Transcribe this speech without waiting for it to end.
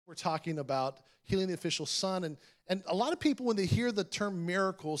We're talking about healing the official son, and a lot of people, when they hear the term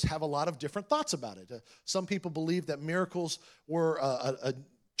miracles, have a lot of different thoughts about it. Some people believe that miracles were a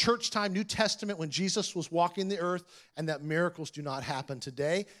church time, New Testament, when Jesus was walking the earth, and that miracles do not happen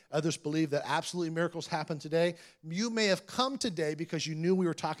today. Others believe that absolutely miracles happen today. You may have come today because you knew we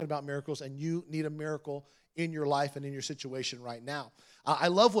were talking about miracles, and you need a miracle in your life and in your situation right now. I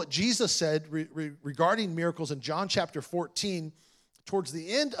love what Jesus said regarding miracles in John chapter 14. Towards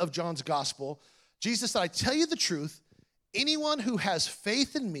the end of John's gospel, Jesus said, I tell you the truth, anyone who has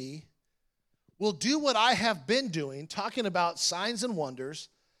faith in me will do what I have been doing, talking about signs and wonders,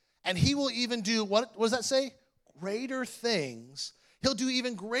 and he will even do, what does that say? Greater things. He'll do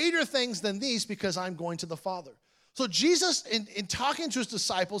even greater things than these because I'm going to the Father. So Jesus, in talking to his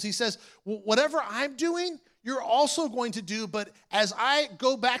disciples, he says, whatever I'm doing, you're also going to do, but as I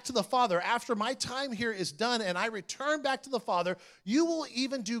go back to the Father, after my time here is done and I return back to the Father, you will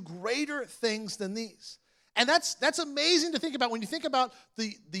even do greater things than these. And that's amazing to think about when you think about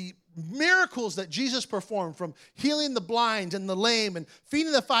the miracles that Jesus performed, from healing the blind and the lame and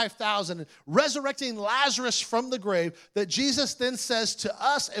feeding the 5,000 and resurrecting Lazarus from the grave, that Jesus then says to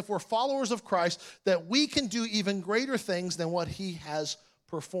us, if we're followers of Christ, that we can do even greater things than what he has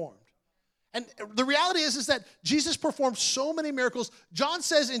performed. And the reality is that Jesus performed so many miracles. John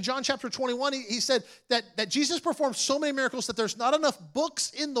says in John chapter 21, he said that Jesus performed so many miracles that there's not enough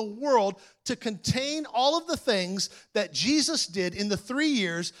books in the world to contain all of the things that Jesus did in the 3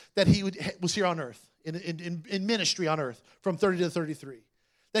 years that he was here on earth, in ministry on earth, from 30 to 33.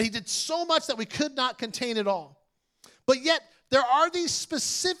 That he did so much that we could not contain it all. But yet, there are these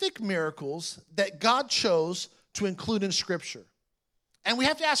specific miracles that God chose to include in Scripture. And we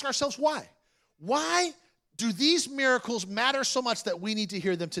have to ask ourselves why. Why do these miracles matter so much that we need to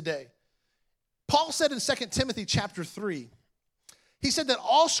hear them today? Paul said in 2 Timothy chapter 3, he said that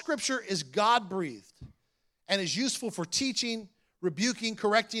all Scripture is God-breathed and is useful for teaching, rebuking,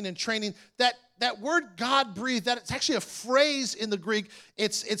 correcting, and training. That word God-breathed, that it's actually a phrase in the Greek.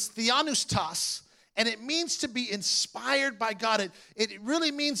 It's theopneustos, and it means to be inspired by God. It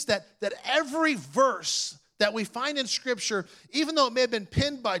really means that every verse that we find in Scripture, even though it may have been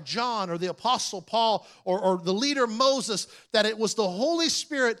penned by John or the Apostle Paul or the leader Moses, that it was the Holy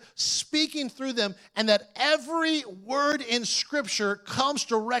Spirit speaking through them, and that every word in Scripture comes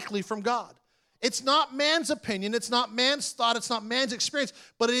directly from God. It's not man's opinion, it's not man's thought, it's not man's experience,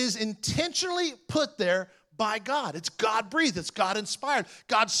 but it is intentionally put there by God. It's God-breathed, it's God-inspired.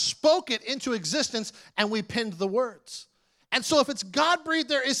 God spoke it into existence, and we penned the words. And so if it's God-breathed,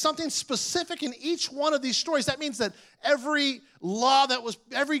 there is something specific in each one of these stories. That means that every law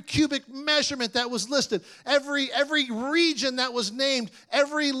every cubic measurement that was listed, every region that was named,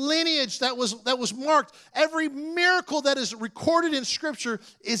 every lineage that was marked, every miracle that is recorded in Scripture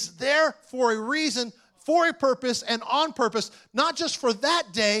is there for a reason, for a purpose, and on purpose, not just for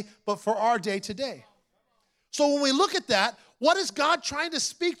that day, but for our day today. So when we look at that, what is God trying to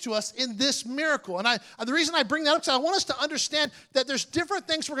speak to us in this miracle? And the reason I bring that up is I want us to understand that there's different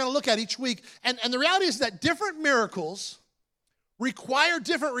things we're going to look at each week. And the reality is that different miracles require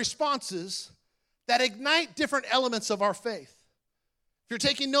different responses that ignite different elements of our faith. If you're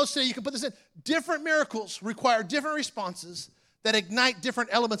taking notes today, you can put this in. Different miracles require different responses that ignite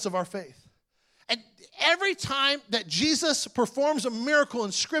different elements of our faith. And every time that Jesus performs a miracle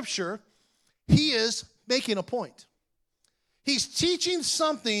in Scripture, he is making a point. He's teaching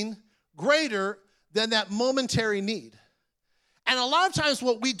something greater than that momentary need. And a lot of times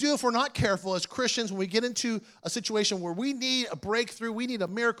what we do if we're not careful as Christians, when we get into a situation where we need a breakthrough, we need a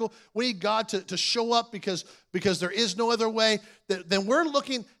miracle, we need God to show up because there is no other way, then we're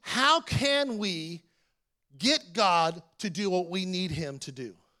looking, how can we get God to do what we need him to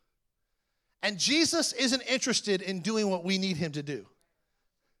do? And Jesus isn't interested in doing what we need him to do.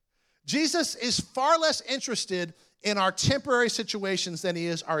 Jesus is far less interested in our temporary situations than he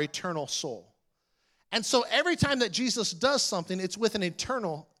is our eternal soul. And so every time that Jesus does something, it's with an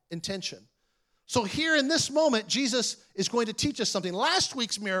eternal intention. So here in this moment, Jesus is going to teach us something. Last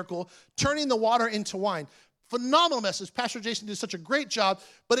week's miracle, turning the water into wine, phenomenal message. Pastor Jason did such a great job,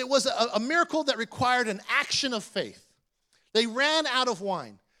 but it was a miracle that required an action of faith. They ran out of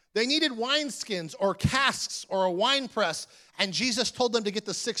wine. They needed wineskins or casks or a wine press, and Jesus told them to get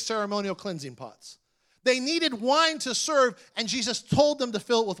the 6 ceremonial cleansing pots. They needed wine to serve, and Jesus told them to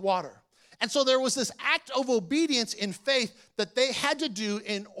fill it with water. And so there was this act of obedience in faith that they had to do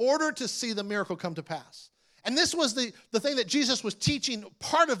in order to see the miracle come to pass. And this was the thing that Jesus was teaching.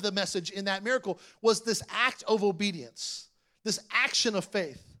 Part of the message in that miracle was this act of obedience, this action of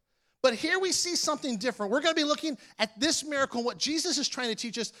faith. But here we see something different. We're going to be looking at this miracle. And what Jesus is trying to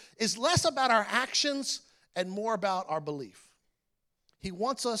teach us is less about our actions and more about our belief. He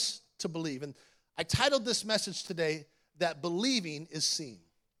wants us to believe. And I titled this message today, that believing is seeing.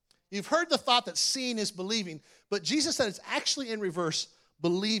 You've heard the thought that seeing is believing, but Jesus said it's actually in reverse.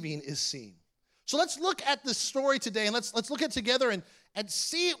 Believing is seeing. So let's look at this story today, and let's look at it together and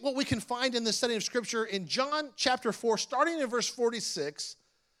see what we can find in this setting of Scripture. In John chapter 4, starting in verse 46,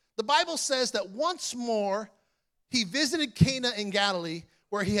 the Bible says that once more he visited Cana in Galilee,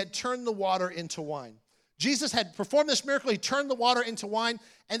 where he had turned the water into wine. Jesus had performed this miracle. He turned the water into wine,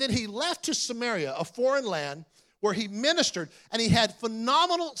 and then he left to Samaria, a foreign land, where he ministered, and he had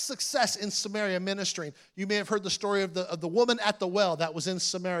phenomenal success in Samaria ministering. You may have heard the story of the woman at the well that was in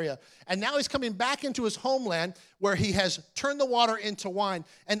Samaria. And now he's coming back into his homeland where he has turned the water into wine.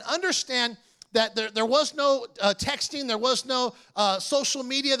 And understand that there was no texting, there was no social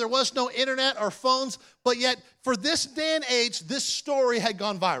media, there was no internet or phones, but yet for this day and age, this story had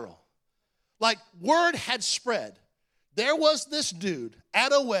gone viral. Like, word had spread. There was this dude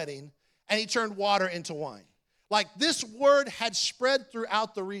at a wedding, and he turned water into wine. Like, this word had spread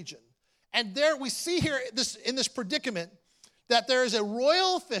throughout the region. And there we see here in this predicament that there is a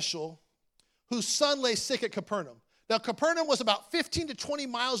royal official whose son lay sick at Capernaum. Now, Capernaum was about 15 to 20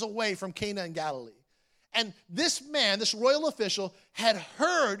 miles away from Cana in Galilee. And this man, this royal official, had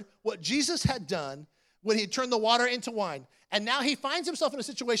heard what Jesus had done when he turned the water into wine. And now he finds himself in a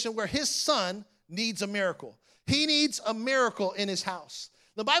situation where his son needs a miracle. He needs a miracle in his house.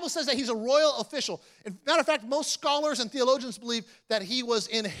 The Bible says that he's a royal official. As a matter of fact, most scholars and theologians believe that he was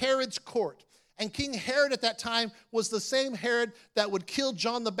in Herod's court. And King Herod at that time was the same Herod that would kill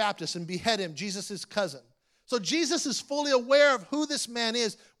John the Baptist and behead him, Jesus' cousin. So Jesus is fully aware of who this man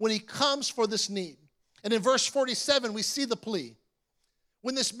is when he comes for this need. And in verse 47, we see the plea.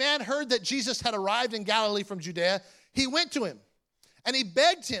 When this man heard that Jesus had arrived in Galilee from Judea, he went to him and he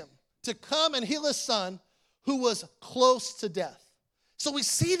begged him to come and heal his son who was close to death. So we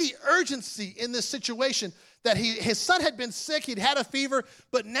see the urgency in this situation that his son had been sick, he'd had a fever,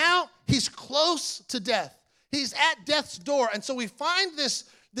 but now he's close to death. He's at death's door. And so we find this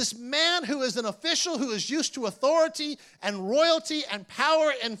man who is an official, who is used to authority and royalty and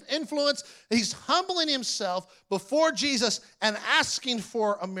power and influence. He's humbling himself before Jesus and asking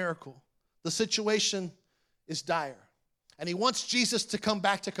for a miracle. The situation is dire. And he wants Jesus to come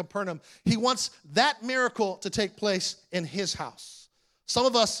back to Capernaum. He wants that miracle to take place in his house. Some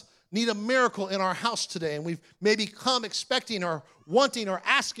of us need a miracle in our house today, and we've maybe come expecting or wanting or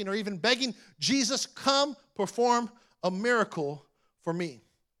asking or even begging, Jesus, come perform a miracle for me.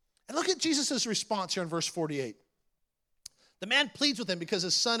 And look at Jesus' response here in verse 48. The man pleads with him because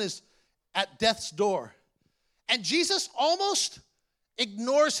his son is at death's door. And Jesus almost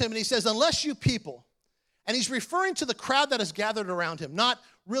ignores him, and he says, unless you people, and he's referring to the crowd that is gathered around him, not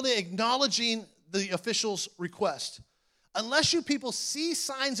really acknowledging the official's request. Unless you people see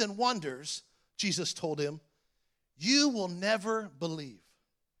signs and wonders, Jesus told him, you will never believe.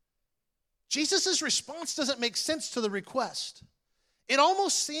 Jesus' response doesn't make sense to the request. It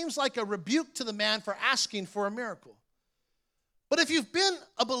almost seems like a rebuke to the man for asking for a miracle. But if you've been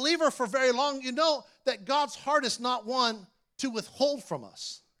a believer for very long, you know that God's heart is not one to withhold from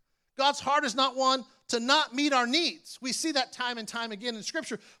us. God's heart is not one to not meet our needs. We see that time and time again in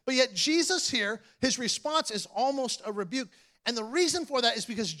Scripture. But yet Jesus here, his response is almost a rebuke. And the reason for that is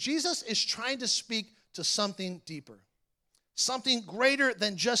because Jesus is trying to speak to something deeper, something greater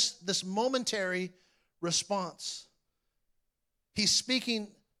than just this momentary response. He's speaking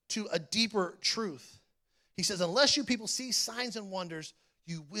to a deeper truth. He says, unless you people see signs and wonders,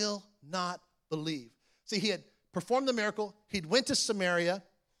 you will not believe. See, he had performed the miracle. He'd went to Samaria.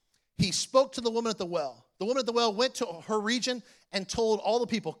 He spoke to the woman at the well. The woman at the well went to her region and told all the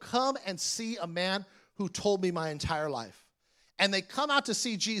people, come and see a man who told me my entire life. And they come out to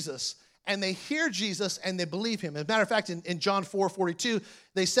see Jesus, and they hear Jesus, and they believe him. As a matter of fact, in John 4:42,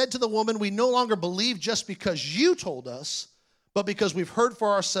 they said to the woman, we no longer believe just because you told us, but because we've heard for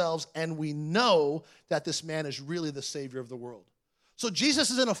ourselves, and we know that this man is really the Savior of the world. So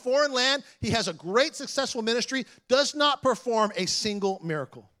Jesus is in a foreign land. He has a great successful ministry, does not perform a single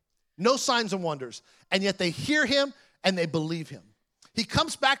miracle. No signs and wonders. And yet they hear him and they believe him. He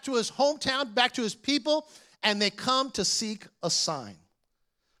comes back to his hometown, back to his people, and they come to seek a sign.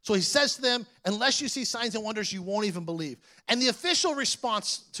 So he says to them, unless you see signs and wonders, you won't even believe. And the official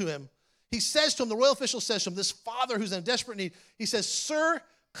response to him, he says to him, the royal official says to him, this father who's in a desperate need, he says, sir,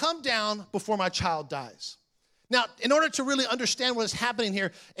 come down before my child dies. Now, in order to really understand what is happening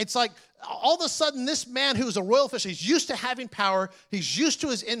here, it's like all of a sudden this man who's a royal official, he's used to having power, he's used to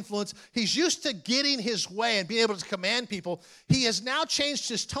his influence, he's used to getting his way and being able to command people. He has now changed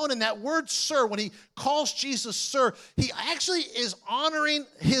his tone, and that word sir, when he calls Jesus sir, he actually is honoring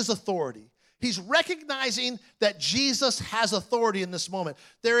his authority. He's recognizing that Jesus has authority in this moment.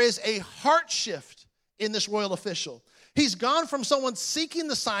 There is a heart shift in this royal official. He's gone from someone seeking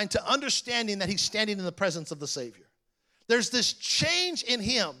the sign to understanding that he's standing in the presence of the Savior. There's this change in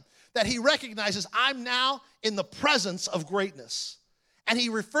him that he recognizes, I'm now in the presence of greatness. And he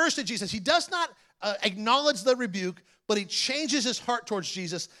refers to Jesus. He does not acknowledge the rebuke, but he changes his heart towards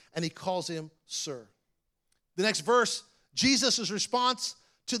Jesus and he calls him sir. The next verse, Jesus' response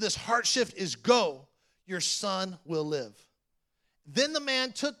to this heart shift is, go, your son will live. Then the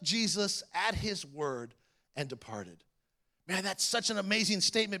man took Jesus at his word and departed. Man, that's such an amazing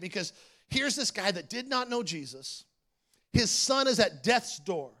statement, because here's this guy that did not know Jesus. His son is at death's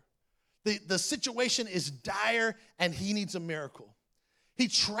door. The situation is dire and he needs a miracle. He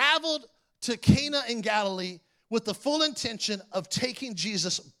traveled to Cana in Galilee with the full intention of taking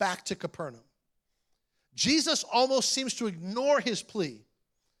Jesus back to Capernaum. Jesus almost seems to ignore his plea,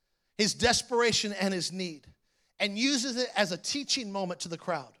 his desperation and his need, and uses it as a teaching moment to the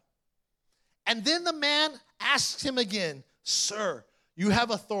crowd. And then the man asks him again, sir, you have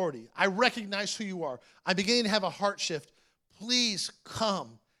authority. I recognize who you are. I'm beginning to have a heart shift. Please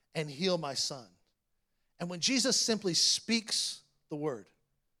come and heal my son. And when Jesus simply speaks the word,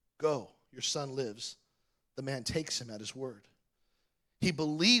 go, your son lives, the man takes him at his word. He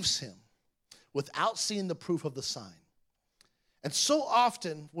believes him without seeing the proof of the sign. And so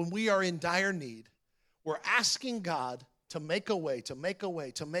often when we are in dire need, we're asking God to make a way, to make a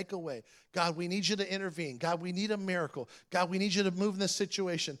way, to make a way. God, we need you to intervene. God, we need a miracle. God, we need you to move in this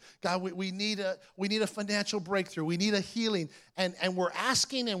situation. God, we need a financial breakthrough. We need a healing. And we're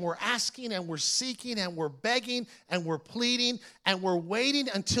asking and we're asking and we're seeking and we're begging and we're pleading and we're waiting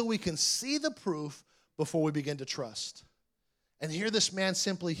until we can see the proof before we begin to trust. And here this man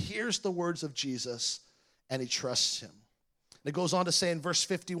simply hears the words of Jesus and he trusts him. And it goes on to say in verse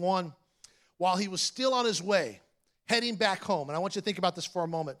 51, while he was still on his way, heading back home, and I want you to think about this for a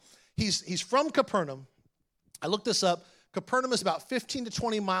moment. He's from Capernaum. I looked this up. Capernaum is about 15 to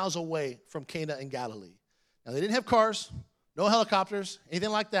 20 miles away from Cana in Galilee. Now, they didn't have cars, no helicopters,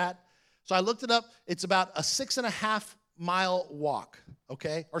 anything like that. So I looked it up. It's about a 6.5 mile walk,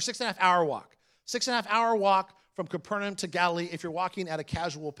 okay? Or 6.5 hour walk. 6.5 hour walk from Capernaum to Galilee if you're walking at a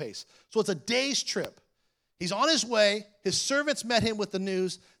casual pace. So it's a day's trip. He's on his way. His servants met him with the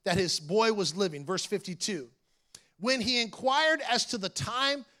news that his boy was living. Verse 52. When he inquired as to the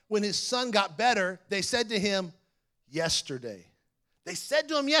time when his son got better, they said to him, yesterday. They said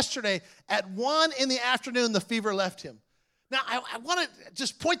to him yesterday, at 1 p.m, the fever left him. Now, I want to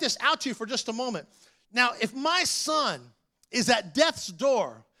just point this out to you for just a moment. Now, if my son is at death's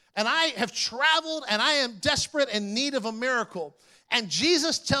door, and I have traveled, and I am desperate in need of a miracle, and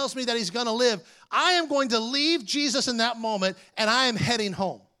Jesus tells me that he's going to live, I am going to leave Jesus in that moment, and I am heading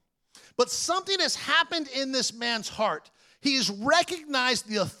home. But something has happened in this man's heart. He's recognized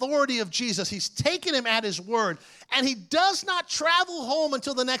the authority of Jesus. He's taken him at his word. And he does not travel home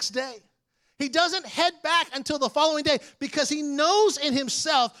until the next day. He doesn't head back until the following day because he knows in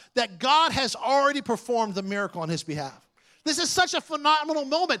himself that God has already performed the miracle on his behalf. This is such a phenomenal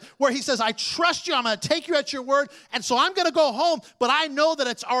moment where he says, I trust you. I'm going to take you at your word. And so I'm going to go home, but I know that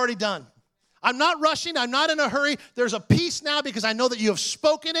it's already done. I'm not rushing. I'm not in a hurry. There's a peace now because I know that you have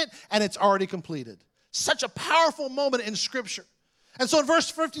spoken it and it's already completed. Such a powerful moment in Scripture. And so in verse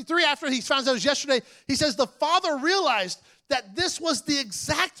 53, after he finds out it was yesterday, he says the father realized that this was the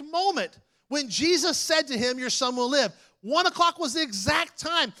exact moment when Jesus said to him, your son will live. 1 o'clock was the exact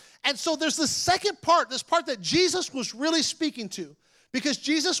time. And so there's the second part, this part that Jesus was really speaking to. Because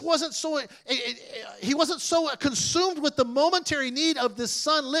Jesus wasn't so consumed with the momentary need of this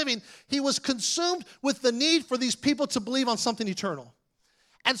son living. He was consumed with the need for these people to believe on something eternal.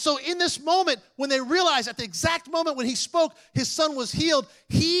 And so in this moment, when they realized at the exact moment when he spoke, his son was healed,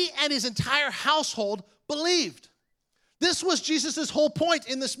 he and his entire household believed. This was Jesus' whole point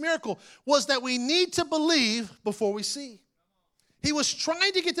in this miracle, was that we need to believe before we see. He was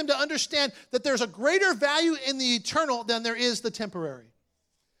trying to get them to understand that there's a greater value in the eternal than there is the temporary.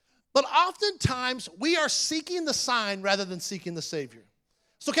 But oftentimes, we are seeking the sign rather than seeking the Savior.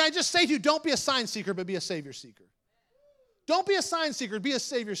 So can I just say to you, don't be a sign seeker, but be a Savior seeker. Don't be a sign seeker, be a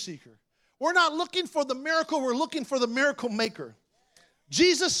Savior seeker. We're not looking for the miracle, we're looking for the miracle maker.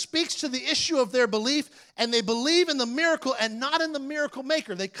 Jesus speaks to the issue of their belief, and they believe in the miracle and not in the miracle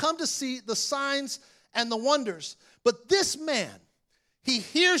maker. They come to see the signs and the wonders. But this man, he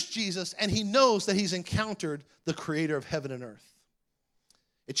hears Jesus and he knows that he's encountered the creator of heaven and earth.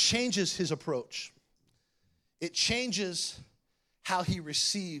 It changes his approach. It changes how he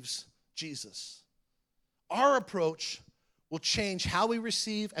receives Jesus. Our approach will change how we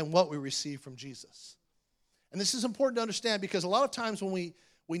receive and what we receive from Jesus. And this is important to understand because a lot of times when we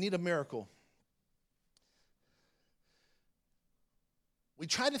need a miracle, we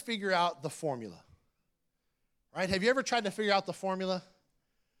try to figure out the formula, right? Have you ever tried to figure out the formula,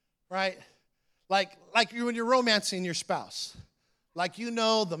 right? Like when you're romancing your spouse. Like you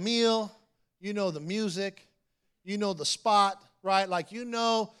know the meal, you know the music, you know the spot, right? Like you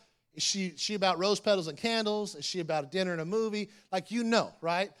know, is she about rose petals and candles? Is she about a dinner and a movie? Like you know,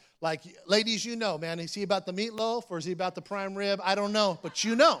 right? Like ladies, you know, man, is he about the meatloaf or is he about the prime rib? I don't know, but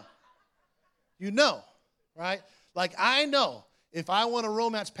you know. You know, right? Like I know. If I want to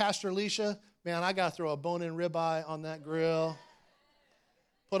romance Pastor Alicia, man, I got to throw a bone-in ribeye on that grill.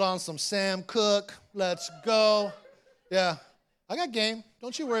 Put on some Sam Cooke. Let's go. Yeah, I got game.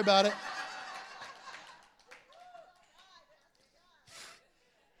 Don't you worry about it.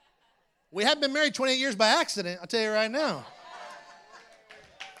 We haven't been married 28 years by accident, I'll tell you right now.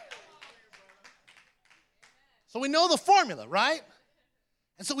 So we know the formula, right?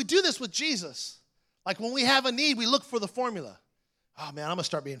 And so we do this with Jesus. Like when we have a need, we look for the formula. Oh, man, I'm going to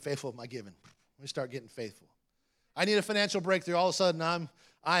start being faithful with my giving. Let me start getting faithful. I need a financial breakthrough. All of a sudden,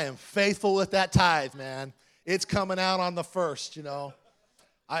 I am faithful with that tithe, man. It's coming out on the first, you know.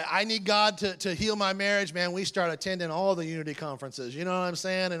 I need God to heal my marriage, man. We start attending all the unity conferences. You know what I'm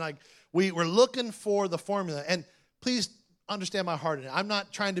saying? And like we're looking for the formula. And please understand my heart in it. I'm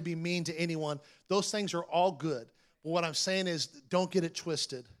not trying to be mean to anyone. Those things are all good. But what I'm saying is don't get it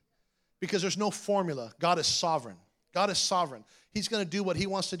twisted because there's no formula. God is sovereign. God is sovereign. He's going to do what he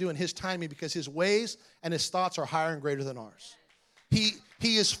wants to do in his timing because his ways and his thoughts are higher and greater than ours. He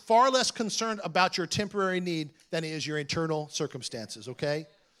is far less concerned about your temporary need than he is your eternal circumstances, okay?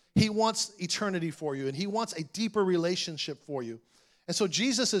 He wants eternity for you, and he wants a deeper relationship for you. And so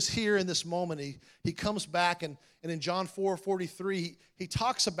Jesus is here in this moment. He comes back, and in John 4:43, he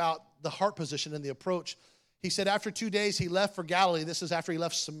talks about the heart position and the approach. He said after 2 days, he left for Galilee. This is after he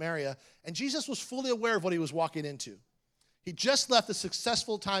left Samaria. And Jesus was fully aware of what he was walking into. He just left a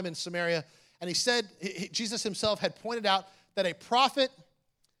successful time in Samaria, and he said, Jesus himself had pointed out that a prophet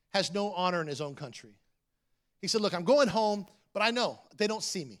has no honor in his own country. He said, look, I'm going home, but I know they don't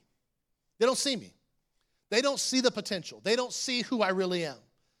see me. They don't see me. They don't see the potential. They don't see who I really am.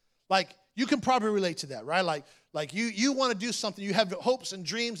 Like, you can probably relate to that, right? Like you want to do something. You have hopes and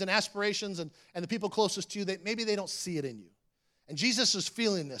dreams and aspirations, and the people closest to you, maybe they don't see it in you. And Jesus is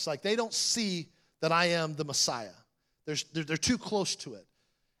feeling this. Like, they don't see that I am the Messiah. They're too close to it.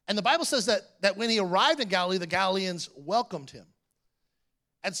 And the Bible says that when he arrived in Galilee, the Galileans welcomed him.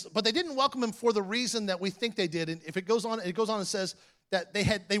 But they didn't welcome him for the reason that we think they did. And if it goes on and says that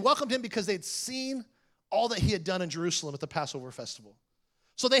they welcomed him because they'd seen all that he had done in Jerusalem at the Passover festival.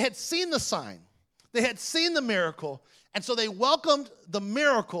 So they had seen the sign. They had seen the miracle. And so they welcomed the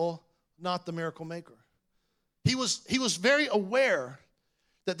miracle, not the miracle maker. He was very aware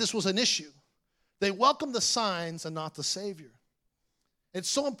that this was an issue. They welcomed the signs and not the Savior. It's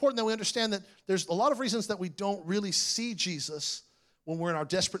so important that we understand that there's a lot of reasons that we don't really see Jesus when we're in our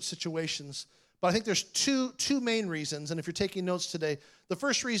desperate situations. But I think there's two main reasons, and if you're taking notes today, the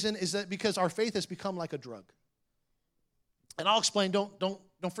first reason is that because our faith has become like a drug. And I'll explain, don't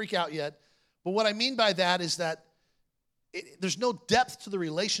freak out yet. But what I mean by that is that there's no depth to the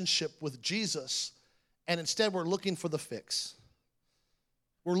relationship with Jesus, and instead we're looking for the fix.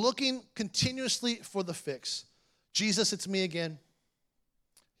 We're looking continuously for the fix. Jesus, it's me again.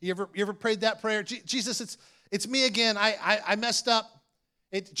 You ever prayed that prayer? Jesus, it's me again. I messed up.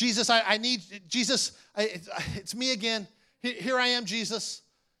 Jesus, I need Jesus. It's me again. Here I am, Jesus.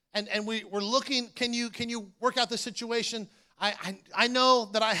 And we're looking. Can you work out this situation? I know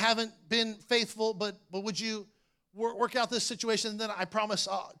that I haven't been faithful, but would you work out this situation? And then I promise,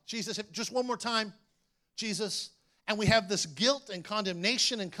 Jesus, just one more time, Jesus. And we have this guilt and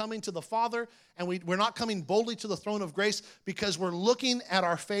condemnation in coming to the Father, and we're not coming boldly to the throne of grace because we're looking at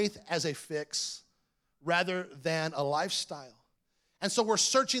our faith as a fix rather than a lifestyle. And so we're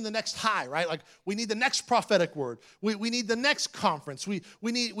searching the next high, right? Like we need the next prophetic word. We need the next conference. We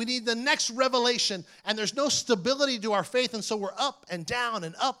need the next revelation. And there's no stability to our faith. And so we're up and down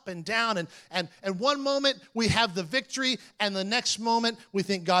and up and down. And one moment we have the victory, and the next moment we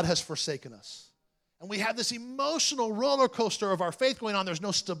think God has forsaken us. And we have this emotional roller coaster of our faith going on. There's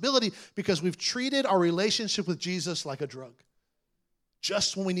no stability because we've treated our relationship with Jesus like a drug.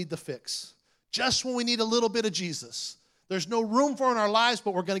 Just when we need the fix. just when we need a little bit of Jesus. There's no room for it in our lives,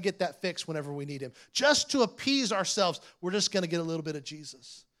 but we're going to get that fixed whenever we need him. Just to appease ourselves, we're just going to get a little bit of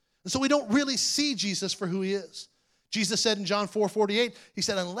Jesus. And so we don't really see Jesus for who he is. Jesus said in John 4:48, he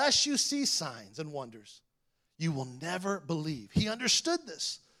said, unless you see signs and wonders, you will never believe. He understood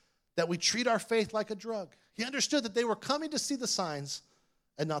this, that we treat our faith like a drug. He understood that they were coming to see the signs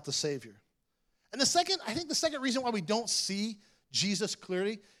and not the Savior. And I think the second reason why we don't see Jesus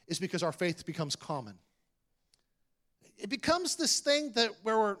clearly is because our faith becomes common. It becomes this thing that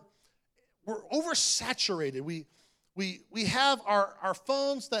where we're oversaturated. We have our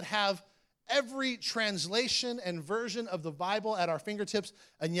phones that have every translation and version of the Bible at our fingertips,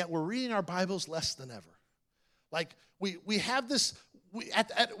 and yet we're reading our Bibles less than ever. Like we have this,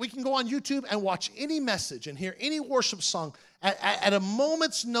 we can go on YouTube and watch any message and hear any worship song at a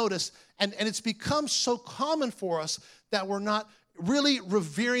moment's notice, and it's become so common for us that we're not really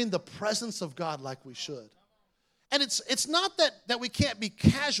revering the presence of God like we should. And it's not that we can't be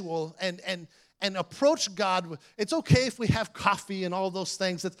casual and approach God. It's okay if we have coffee and all those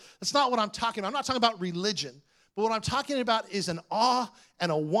things. That's not what I'm talking about. I'm not talking about religion. But what I'm talking about is an awe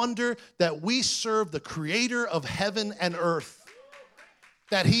and a wonder that we serve the creator of heaven and earth.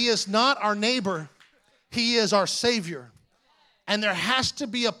 That he is not our neighbor. He is our Savior. And there has to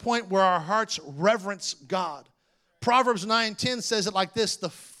be a point where our hearts reverence God. Proverbs 9:10 says it like this: the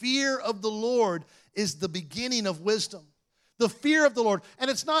fear of the Lord is the beginning of wisdom. The fear of the Lord. And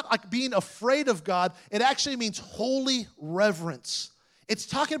it's not like being afraid of God. It actually means holy reverence. It's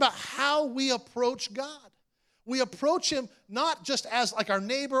talking about how we approach God. We approach him not just as like our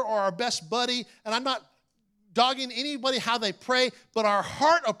neighbor or our best buddy, and I'm not dogging anybody how they pray, but our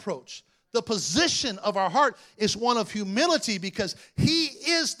heart approach. The position of our heart is one of humility because he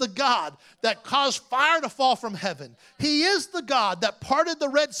is the God that caused fire to fall from heaven. He is the God that parted the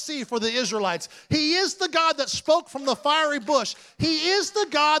Red Sea for the Israelites. He is the God that spoke from the fiery bush. He is the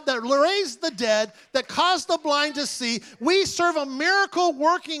God that raised the dead, that caused the blind to see. We serve a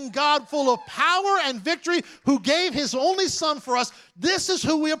miracle-working God full of power and victory who gave his only son for us. This is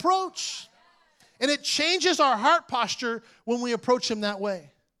who we approach. And it changes our heart posture when we approach him that way.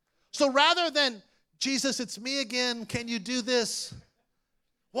 So rather than, Jesus, it's me again, can you do this?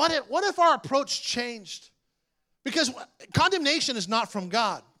 What if our approach changed? Because condemnation is not from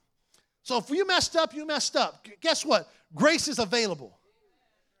God. So if you messed up, you messed up. Guess what? Grace is available.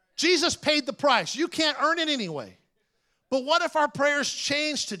 Jesus paid the price. You can't earn it anyway. But what if our prayers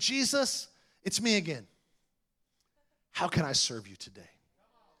change to, Jesus, it's me again. How can I serve you today?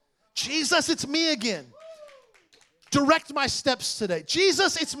 Jesus, it's me again. Direct my steps today.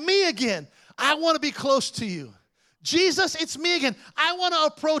 Jesus, it's me again. I want to be close to you. Jesus, it's me again. I want to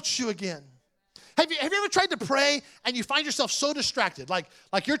approach you again. Have you ever tried to pray and you find yourself so distracted? Like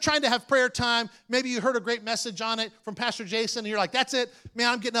you're trying to have prayer time. Maybe you heard a great message on it from Pastor Jason and you're like, that's it. Man,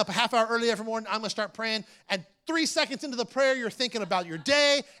 I'm getting up a half hour early every morning. I'm going to start praying. And 3 seconds into the prayer, you're thinking about your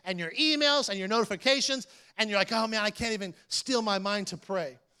day and your emails and your notifications. And you're like, oh man, I can't even steel my mind to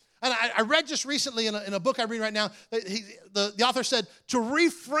pray. And I read just recently in a book I read right now, the author said to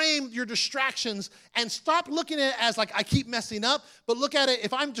reframe your distractions and stop looking at it as like I keep messing up, but look at it,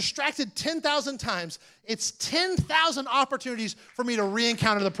 if I'm distracted 10,000 times, it's 10,000 opportunities for me to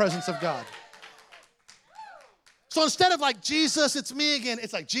re-encounter the presence of God. So instead of like, Jesus, it's me again,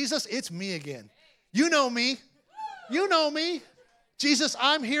 it's like, Jesus, it's me again. You know me. You know me. Jesus,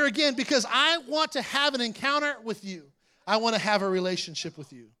 I'm here again because I want to have an encounter with you. I want to have a relationship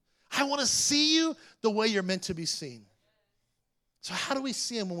with you. I want to see you the way you're meant to be seen. So how do we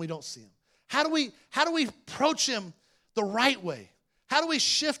see him when we don't see him? How do we approach him the right way? How do we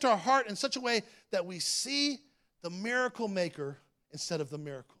shift our heart in such a way that we see the miracle maker instead of the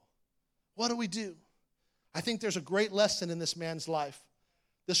miracle? What do we do? I think there's a great lesson in this man's life.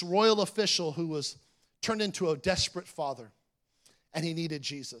 This royal official who was turned into a desperate father, and he needed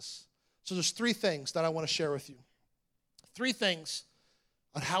Jesus. So there's 3 things that I want to share with you. 3 things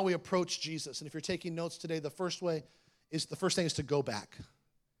on how we approach Jesus. And if you're taking notes today, the first thing is to go back.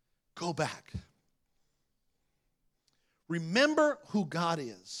 Go back. Remember who God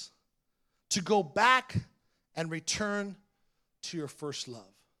is. To go back and return to your first love.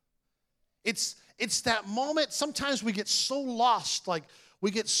 It's that moment, sometimes we get so lost, like we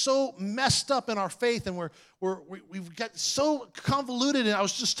get so messed up in our faith and we've got so convoluted. And I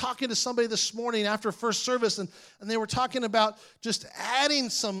was just talking to somebody this morning after first service and they were talking about just adding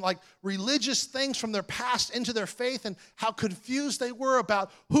some like religious things from their past into their faith and how confused they were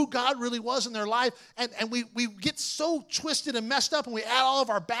about who God really was in their life. And we get so twisted and messed up and we add all of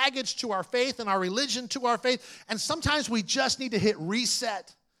our baggage to our faith and our religion to our faith. And sometimes we just need to hit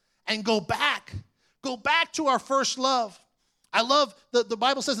reset and go back. Go back to our first love. I love, the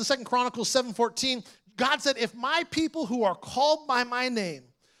Bible says in 2 Chronicles 7:14, God said, if my people who are called by my name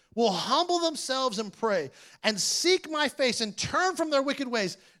will humble themselves and pray and seek my face and turn from their wicked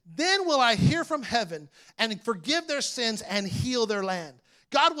ways, then will I hear from heaven and forgive their sins and heal their land.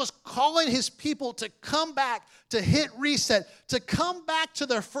 God was calling his people to come back, to hit reset, to come back to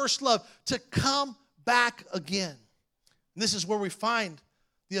their first love, to come back again. And this is where we find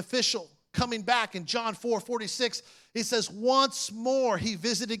the official coming back in John 4:46. He says, once more he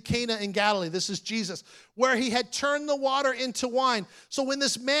visited Cana in Galilee. This is Jesus, where he had turned the water into wine. So when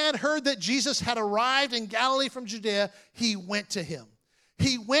this man heard that Jesus had arrived in Galilee from Judea, he went to him.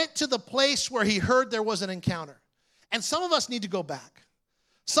 He went to the place where he heard there was an encounter. And some of us need to go back.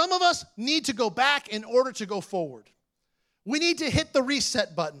 Some of us need to go back in order to go forward. We need to hit the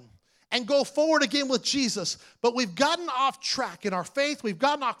reset button and go forward again with Jesus. But we've gotten off track in our faith. We've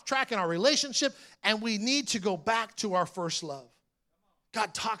gotten off track in our relationship. And we need to go back to our first love.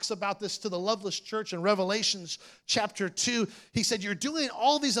 God talks about this to the loveless church in Revelations chapter 2. He said, you're doing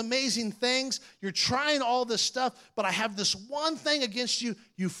all these amazing things. You're trying all this stuff. But I have this one thing against you.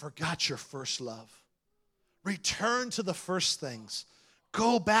 You forgot your first love. Return to the first things.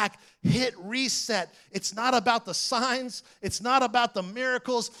 Go back, hit reset. It's not about the signs. It's not about the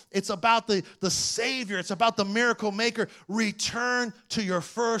miracles. It's about the Savior. It's about the miracle maker. Return to your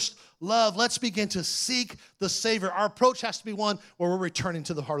first love. Let's begin to seek the Savior. Our approach has to be one where we're returning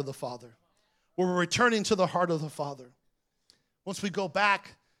to the heart of the Father. Where we're returning to the heart of the Father. Once we go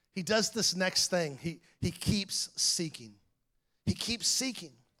back, he does this next thing. He keeps seeking. He keeps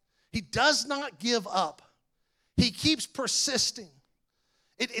seeking. He does not give up. He keeps persisting.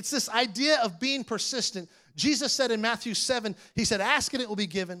 It's this idea of being persistent. Jesus said in Matthew 7, he said, ask and it will be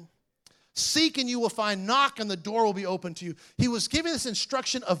given. Seek and you will find. Knock and the door will be open to you. He was giving this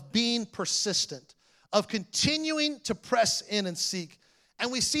instruction of being persistent, of continuing to press in and seek.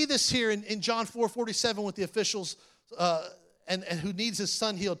 And we see this here in John 4:47 with the officials and who needs his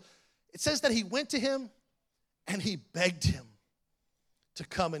son healed. It says that he went to him and he begged him to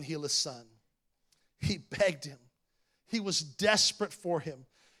come and heal his son. He begged him. He was desperate for him.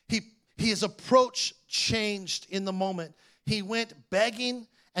 His approach changed in the moment. He went begging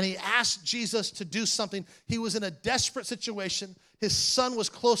and he asked Jesus to do something. He was in a desperate situation. His son was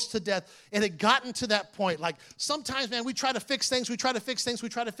close to death. It had gotten to that point. Like sometimes, man, we try to fix things,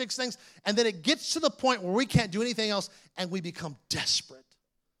 and then it gets to the point where we can't do anything else and we become desperate.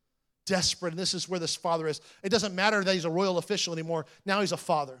 Desperate, and this is where this father is. It doesn't matter that he's a royal official anymore. Now he's a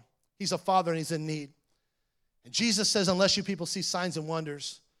father. He's a father and he's in need. And Jesus says, unless you people see signs and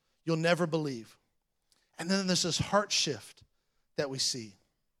wonders, you'll never believe. And then there's this heart shift that we see.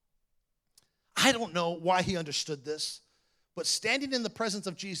 I don't know why he understood this, but standing in the presence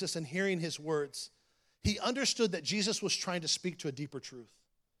of Jesus and hearing his words, he understood that Jesus was trying to speak to a deeper truth.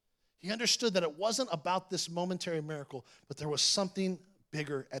 He understood that it wasn't about this momentary miracle, but there was something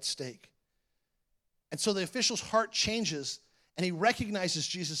bigger at stake. And so the official's heart changes, and he recognizes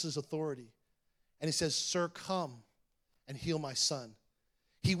Jesus' authority. And he says, sir, come and heal my son.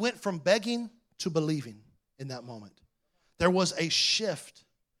 He went from begging to believing in that moment. There was a shift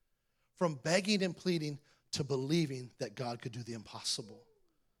from begging and pleading to believing that God could do the impossible.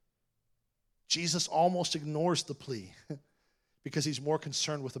 Jesus almost ignores the plea because he's more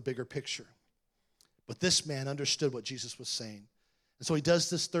concerned with a bigger picture. But this man understood what Jesus was saying. And so he does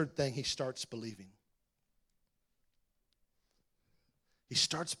this third thing. He starts believing. He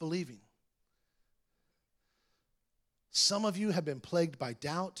starts believing. Some of you have been plagued by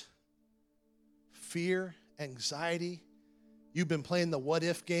doubt, fear, anxiety. You've been playing the what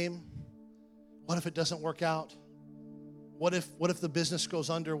if game. What if it doesn't work out? What if the business goes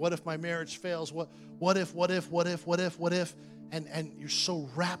under? What if my marriage fails? What if? And you're so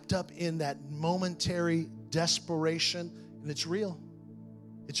wrapped up in that momentary desperation, and it's real.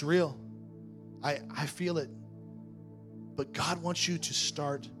 It's real. I feel it. But God wants you to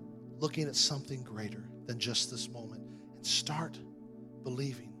start looking at something greater than just this moment. Start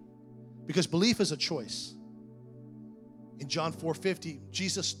believing. Because belief is a choice. In John 4:50,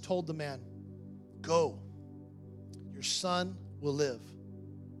 Jesus told the man, go, your son will live.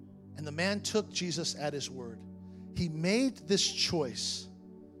 And the man took Jesus at his word. He made this choice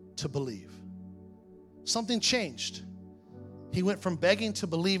to believe. Something changed. He went from begging to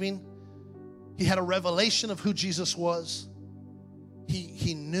believing. He had a revelation of who Jesus was.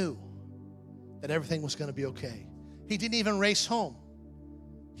 He knew that everything was going to be okay. He didn't even race home.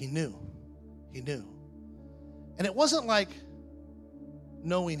 He knew. He knew. And it wasn't like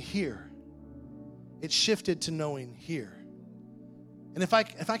knowing here. It shifted to knowing here. And if I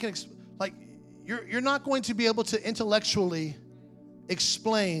can, you're not going to be able to intellectually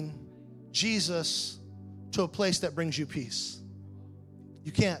explain Jesus to a place that brings you peace.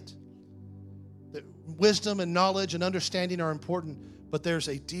 You can't. Wisdom and knowledge and understanding are important, but there's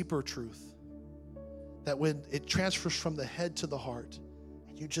a deeper truth that when it transfers from the head to the heart,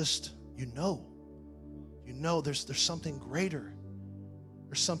 and you know there's something greater.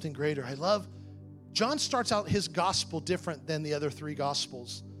 There's something greater. John starts out his gospel different than the other three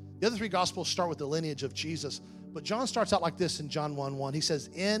gospels. The other three gospels start with the lineage of Jesus, but John starts out like this in John 1:1. He says,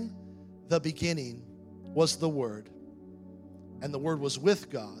 in the beginning was the Word, and the Word was with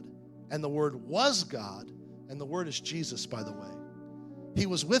God, and the Word was God, and the Word is Jesus, by the way. He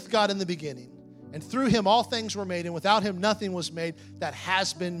was with God in the beginning, and through him all things were made, and without him nothing was made that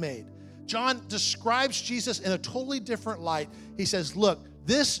has been made. John describes Jesus in a totally different light. He says, look,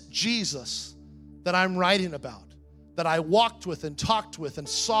 this Jesus that I'm writing about, that I walked with and talked with and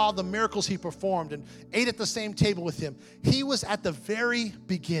saw the miracles he performed and ate at the same table with him, he was at the very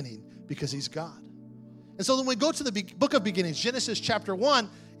beginning because he's God. And so when we go to the book of beginnings, Genesis chapter 1,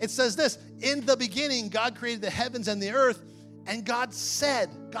 it says this, in the beginning, God created the heavens and the earth, and God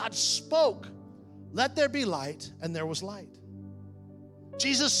spoke, let there be light, and there was light.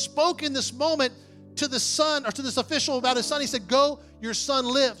 Jesus spoke in this moment to the son, or to this official about his son. He said, go, your son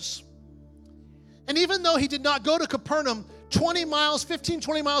lives. And even though he did not go to Capernaum 20 miles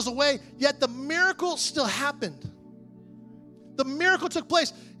away, yet the miracle still happened. The miracle took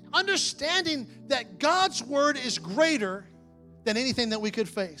place, understanding that God's word is greater than anything that we could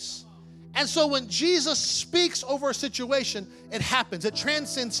face. And so when Jesus speaks over a situation, it happens. It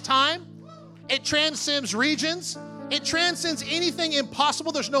transcends time. It transcends regions. It transcends anything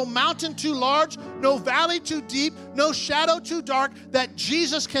impossible. There's no mountain too large, no valley too deep, no shadow too dark that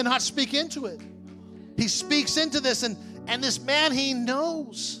Jesus cannot speak into it. He speaks into this, and this man, he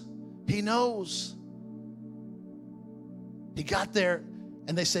knows. He knows. He got there,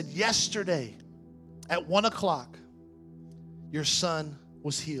 and they said, yesterday at 1 o'clock, your son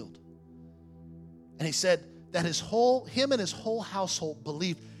was healed. And he said that him and his whole household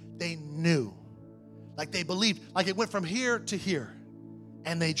believed. They knew. Like they believed. Like it went from here to here.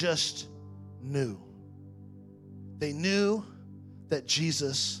 And they just knew. They knew that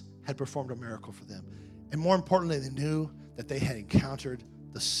Jesus had performed a miracle for them. And more importantly, they knew that they had encountered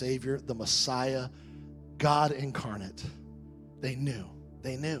the Savior, the Messiah, God incarnate. They knew.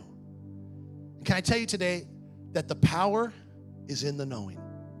 They knew. And can I tell you today that the power is in the knowing?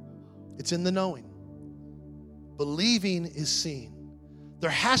 It's in the knowing. Believing is seeing. There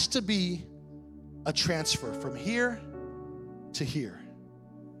has to be a transfer from here to here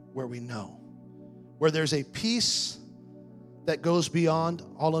where we know, where there's a peace that goes beyond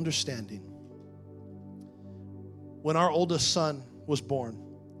all understanding. When our oldest son was born,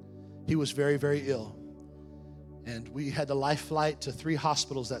 he was very, very ill. And we had the life flight to 3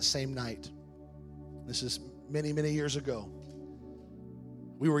 hospitals that same night. This is many, many years ago.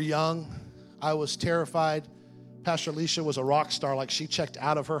 We were young. I was terrified. Pastor Alicia was a rock star. Like, she checked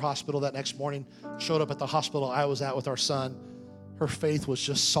out of her hospital that next morning, showed up at the hospital I was at with our son. Her faith was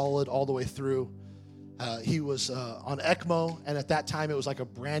just solid all the way through. He was on ECMO, and at that time, it was like a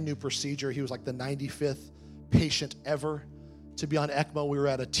brand new procedure. He was like the 95th patient ever to be on ECMO. We were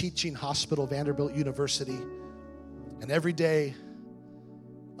at a teaching hospital, Vanderbilt University, and every day,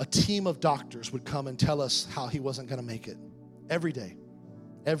 a team of doctors would come and tell us how he wasn't going to make it. Every day.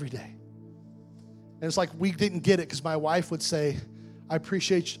 Every day. And it's like we didn't get it because my wife would say, I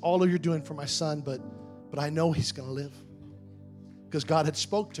appreciate all you're doing for my son, but I know he's going to live. Because God had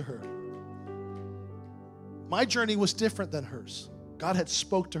spoke to her. My journey was different than hers. God had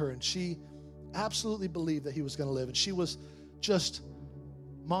spoke to her, and she absolutely believed that he was going to live. And she was just,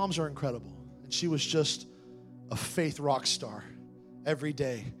 moms are incredible. And she was just a faith rock star every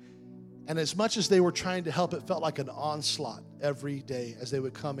day. And as much as they were trying to help, it felt like an onslaught every day as they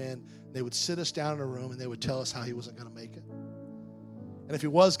would come in. They would sit us down in a room and they would tell us how he wasn't going to make it. And if he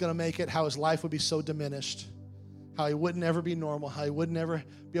was going to make it, how his life would be so diminished, how he wouldn't ever be normal, how he wouldn't ever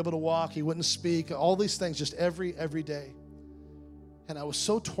be able to walk, he wouldn't speak, all these things just every day. And I was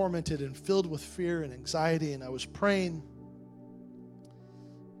so tormented and filled with fear and anxiety, and I was praying.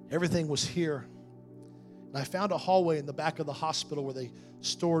 Everything was here. And I found a hallway in the back of the hospital where they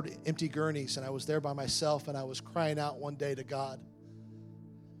stored empty gurneys, and I was there by myself, and I was crying out one day to God.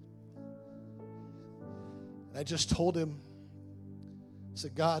 And I just told him, I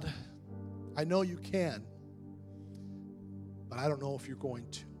said, God, I know you can, but I don't know if you're going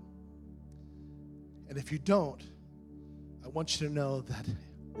to. And if you don't, I want you to know that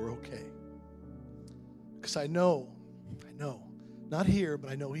we're okay. Because I know Not here, but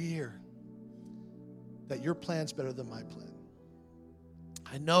I know here that your plan's better than my plan.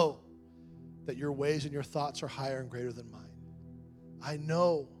 I know that your ways and your thoughts are higher and greater than mine. I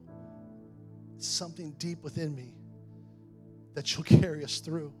know something deep within me that you'll carry us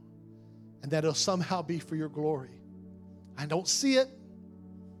through and that it'll somehow be for your glory. I don't see it.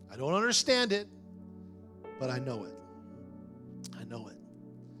 I don't understand it, but I know it. I know it.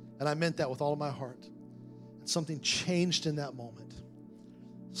 And I meant that with all of my heart. And something changed in that moment.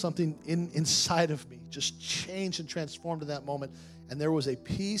 Something inside of me just changed and transformed in that moment. And there was a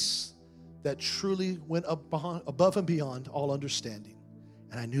peace that truly went above and beyond all understanding.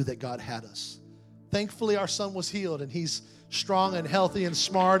 And I knew that God had us. Thankfully, our son was healed, and he's strong and healthy and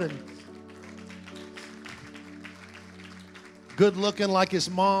smart and good looking like his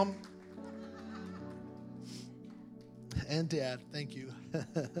mom and dad. Thank you.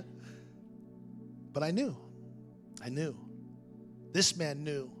 But I knew. This man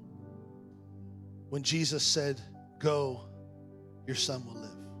knew when Jesus said, "Go, your son will live."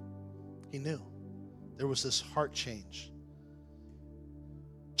 He knew. There was this heart change.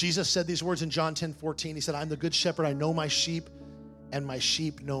 Jesus said these words in John 10:14. He said, "I'm the good shepherd. I know my sheep, and my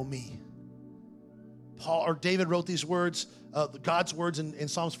sheep know me." David wrote these words, God's words in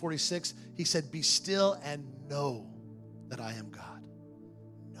Psalms 46. He said, "Be still and know that I am God."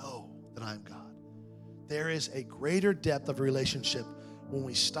 Know that I am God. There is a greater depth of relationship when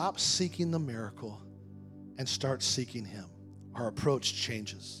we stop seeking the miracle and start seeking Him. Our approach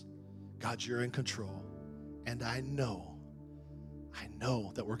changes. God, you're in control. And I know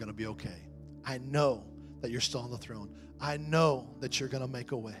that we're going to be okay. I know that you're still on the throne. I know that you're going to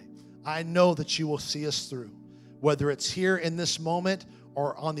make a way. I know that you will see us through. Whether it's here in this moment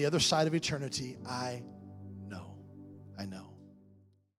or on the other side of eternity, I know.